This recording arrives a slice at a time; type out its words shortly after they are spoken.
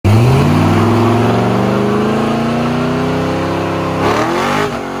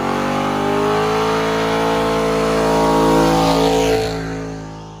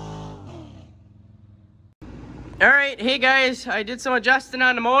Hey guys, I did some adjusting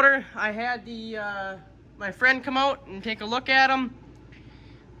on the motor. I had my friend come out and take a look at them.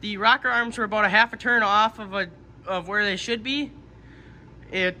 The rocker arms were about a half a turn off of where they should be.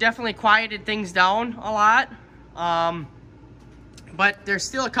 It definitely quieted things down a lot. But there's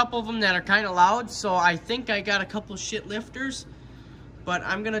still a couple of them that are kind of loud, so I think I got a couple shit lifters. But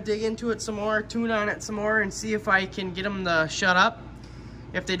I'm gonna dig into it some more, tune on it some more, and see if I can get them to shut up.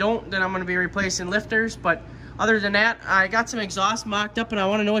 If they don't, then I'm gonna be replacing lifters. But other than that, I got some exhaust mocked up, and I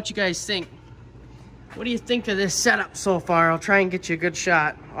wanna know what you guys think. What do you think of this setup so far? I'll try and get you a good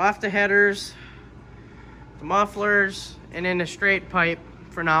shot. Off the headers, the mufflers, and then the straight pipe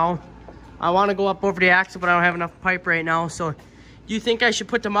for now. I wanna go up over the axle, but I don't have enough pipe right now, so do you think I should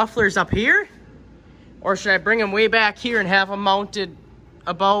put the mufflers up here? Or should I bring them way back here and have them mounted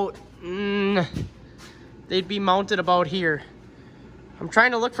about, they'd be mounted about here. I'm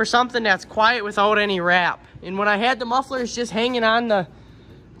trying to look for something that's quiet without any wrap. And when I had the mufflers just hanging on the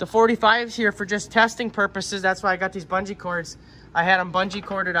 45s here for just testing purposes, that's why I got these bungee cords. I had them bungee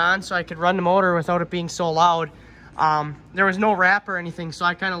corded on so I could run the motor without it being so loud. There was no wrap or anything, so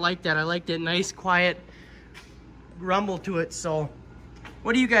I kind of liked that. I liked it, nice, quiet rumble to it. So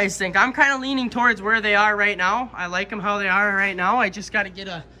what do you guys think? I'm kind of leaning towards where they are right now. I like them how they are right now. I just got to get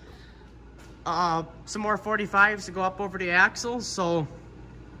some more 45s to go up over the axles. So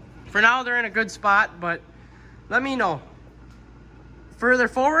for now, they're in a good spot, but let me know. Further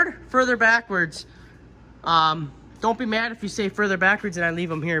forward, further backwards. Don't be mad if you say further backwards and I leave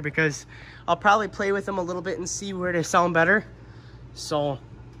them here, because I'll probably play with them a little bit and see where they sound better. So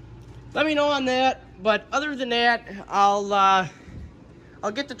let me know on that. But other than that, I'll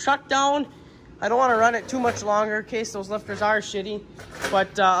get the truck down. I don't want to run it too much longer in case those lifters are shitty.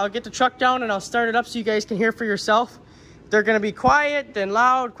 But I'll get the truck down and I'll start it up so you guys can hear for yourself. They're going to be quiet, then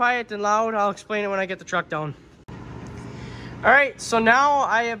loud, quiet, then loud. I'll explain it when I get the truck down. Alright, so now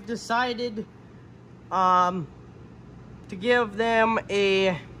I have decided to give them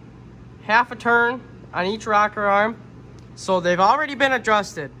a half a turn on each rocker arm. So they've already been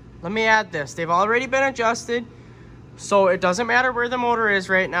adjusted. Let me add this. They've already been adjusted. So it doesn't matter where the motor is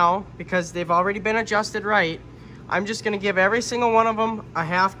right now because they've already been adjusted right. I'm just going to give every single one of them a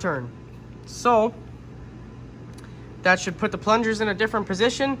half turn. So that should put the plungers in a different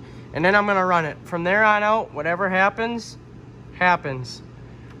position, and then I'm going to run it. From there on out, whatever happens, happens.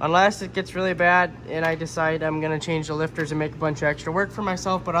 Unless it gets really bad and I decide I'm going to change the lifters and make a bunch of extra work for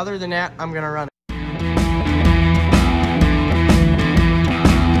myself. But other than that, I'm going to run it.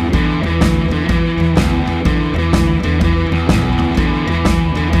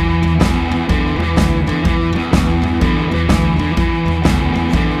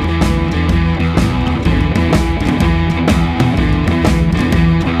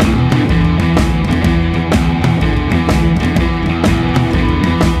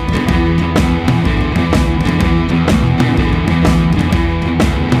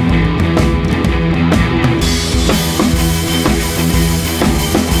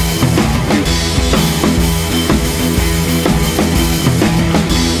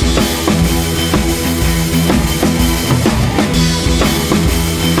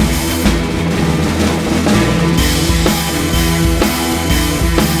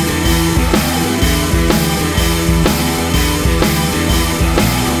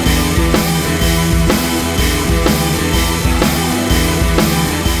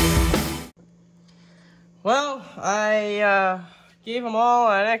 Well, I gave them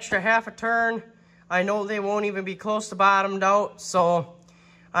all an extra half a turn. I know they won't even be close to bottomed out. So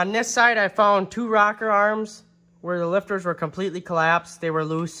on this side, I found 2 rocker arms where the lifters were completely collapsed. They were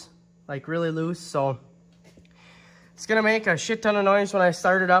loose, like really loose. So it's going to make a shit ton of noise when I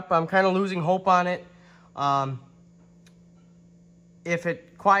start it up. I'm kind of losing hope on it. If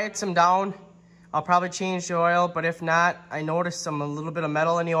it quiets them down, I'll probably change the oil. But if not, I noticed a little bit of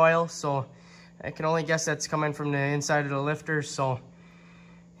metal in the oil. So I can only guess that's coming from the inside of the lifter. So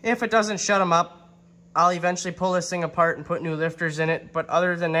if it doesn't shut them up, I'll eventually pull this thing apart and put new lifters in it. But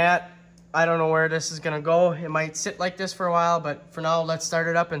other than that, I don't know where this is going to go. It might sit like this for a while, but for now, let's start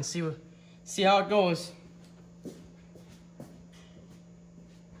it up and see how it goes.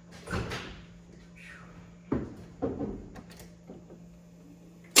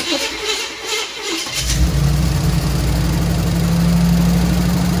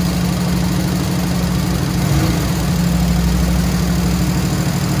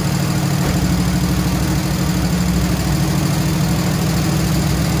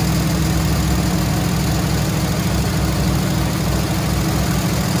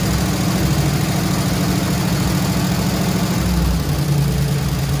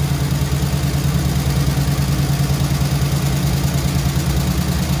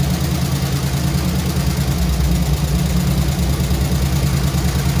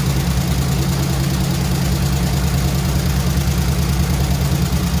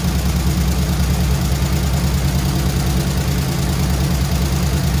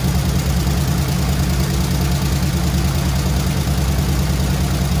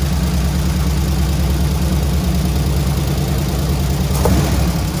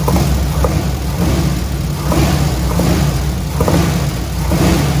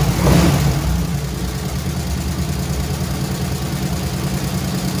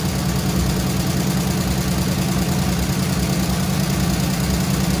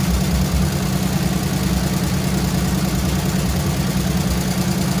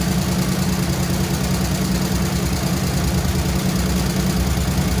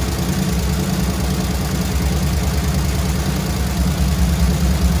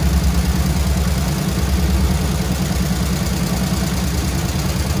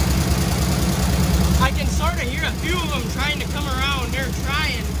 a few of them trying to come around. They're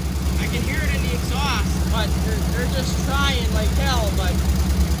trying. I can hear it in the exhaust, but they're just trying like hell, but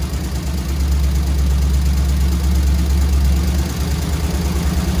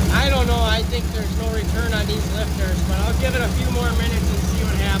I don't know. I think there's no return on these lifters, but I'll give it a few more minutes and see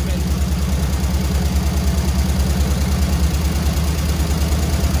what happens.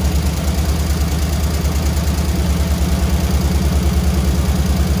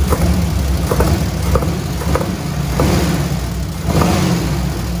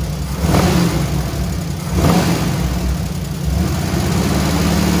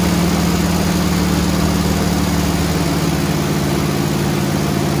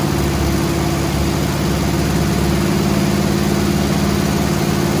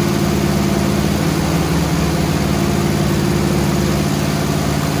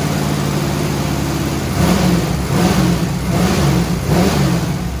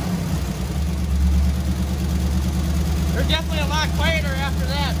 Definitely a lot quieter after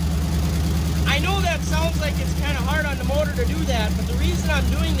that. I know that sounds like it's kind of hard on the motor to do that, but the reason I'm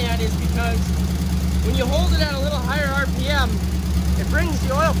doing that is because when you hold it at a little higher RPM, it brings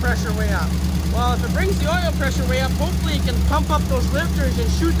the oil pressure way up. Well, if it brings the oil pressure way up, hopefully it can pump up those lifters and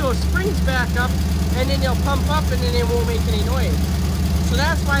shoot those springs back up, and then they'll pump up and then it won't make any noise. So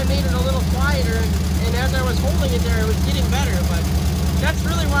that's why I made it a little quieter, and as I was holding it there, it was getting better, but that's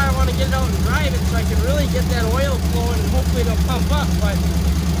really why I want to get it out and drive it, so I can really get that oil flowing and hopefully it'll pump up, but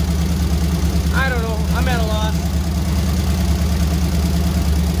I don't know, I'm at a loss.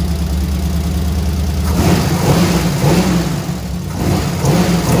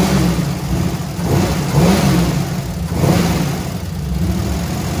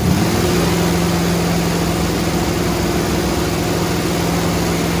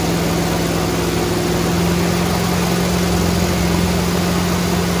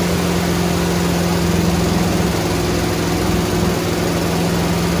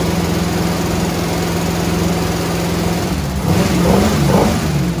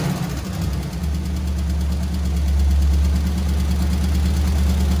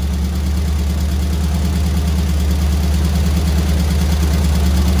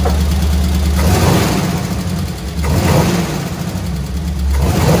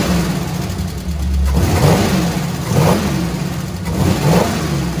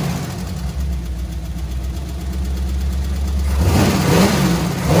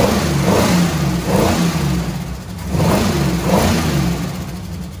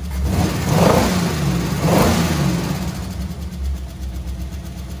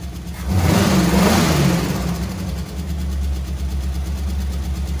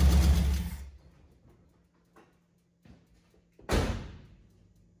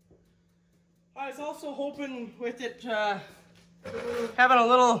 I was also hoping with it having a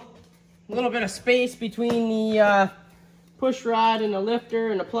little bit of space between the push rod and the lifter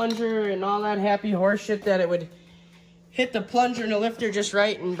and the plunger and all that happy horse shit, that it would hit the plunger and the lifter just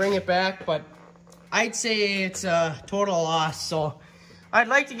right and bring it back, but I'd say it's a total loss. So I'd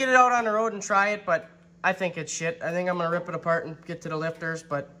like to get it out on the road and try it, but I think it's shit. I think I'm gonna rip it apart and get to the lifters,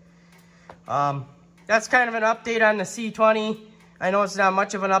 but that's kind of an update on the C20. I know it's not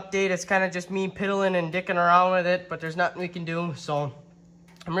much of an update. It's kind of just me piddling and dicking around with it, but there's nothing we can do. So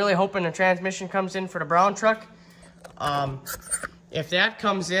I'm really hoping the transmission comes in for the brown truck. If that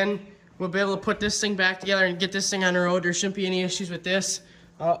comes in, we'll be able to put this thing back together and get this thing on the road. There shouldn't be any issues with this.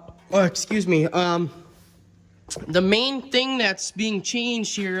 Excuse me. The main thing that's being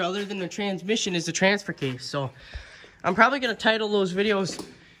changed here, other than the transmission, is the transfer case. So I'm probably going to title those videos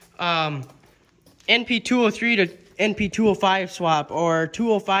NP203 to NP205 swap, or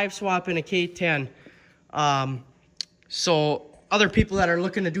 205 swap in a K10. So other people that are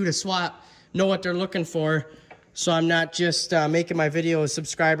looking to do the swap know what they're looking for. So I'm not just making my videos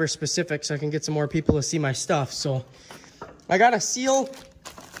subscriber specific so I can get some more people to see my stuff. So I got a seal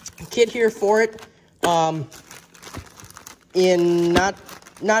kit here for it. In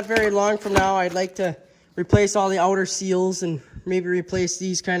not very long from now, I'd like to replace all the outer seals and maybe replace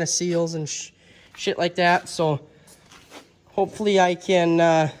these kind of seals and shit like that. So hopefully I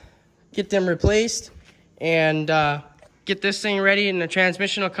can get them replaced and get this thing ready, and the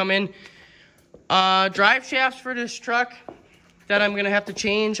transmission will come in. Drive shafts for this truck that I'm going to have to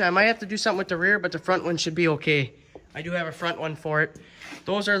change. I might have to do something with the rear, but the front one should be okay. I do have a front one for it.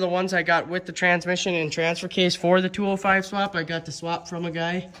 Those are the ones I got with the transmission and transfer case for the 205 swap. I got the swap from a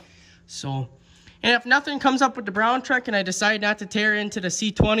guy. So, and if nothing comes up with the brown truck and I decide not to tear into the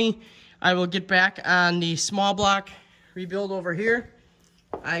C20, I will get back on the small block rebuild over here.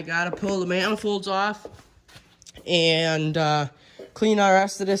 I gotta pull the manifolds off and clean the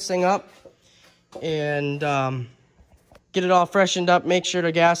rest of this thing up. and get it all freshened up, make sure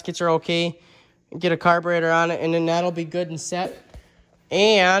the gaskets are okay, and get a carburetor on it, and then that'll be good and set.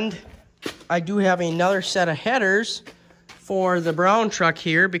 And I do have another set of headers for the brown truck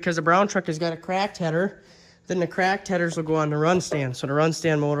here, because the brown truck has got a cracked header. Then the cracked headers will go on the run stand, so the run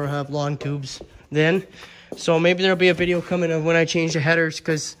stand motor will have long tubes then. So maybe there'll be a video coming of when I change the headers,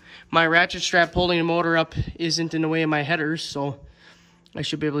 because my ratchet strap holding the motor up isn't in the way of my headers, so I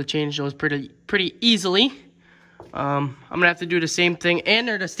should be able to change those pretty easily. I'm gonna have to do the same thing, and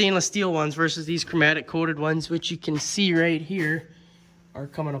they're the stainless steel ones versus these chromatic coated ones, which you can see right here are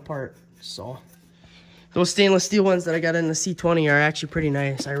coming apart. So those stainless steel ones that I got in the C20 are actually pretty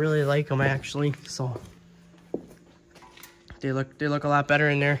nice. I really like them actually. So they look a lot better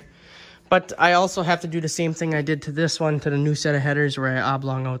in there. But I also have to do the same thing I did to this one, to the new set of headers, where I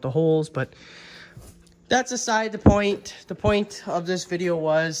oblong out the holes. But that's aside the point. The point of this video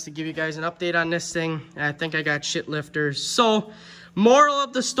was to give you guys an update on this thing. And I think I got shit lifters. So, moral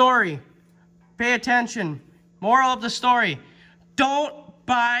of the story. Pay attention. Moral of the story. Don't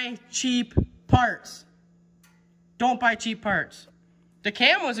buy cheap parts. Don't buy cheap parts. The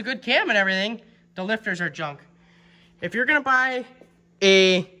cam was a good cam and everything. The lifters are junk. If you're going to buy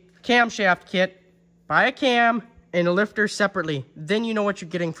a camshaft kit, buy a cam and a lifter separately. Then you know what you're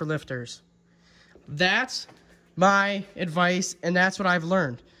getting for lifters. That's my advice, and that's what I've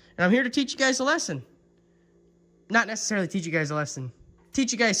learned. And I'm here to teach you guys a lesson. Not necessarily teach you guys a lesson.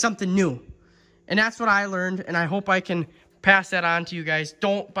 Teach you guys something new. And that's what I learned, and I hope I can pass that on to you guys.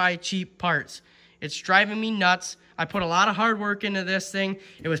 Don't buy cheap parts. It's driving me nuts. I put a lot of hard work into this thing.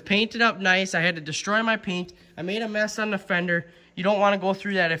 It was painted up nice. I had to destroy my paint. I made a mess on the fender. You don't want to go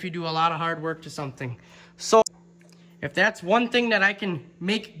through that if you do a lot of hard work to something. So if that's one thing that I can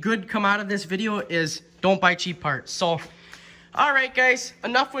make good come out of this video, is don't buy cheap parts. So, all right, guys,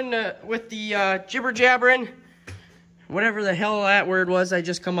 enough with the jibber jabbering, whatever the hell that word was I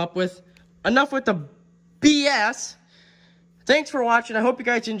just come up with. Enough with the BS. Thanks for watching. I hope you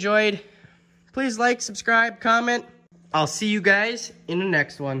guys enjoyed. Please like, subscribe, comment. I'll see you guys in the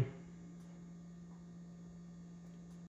next one.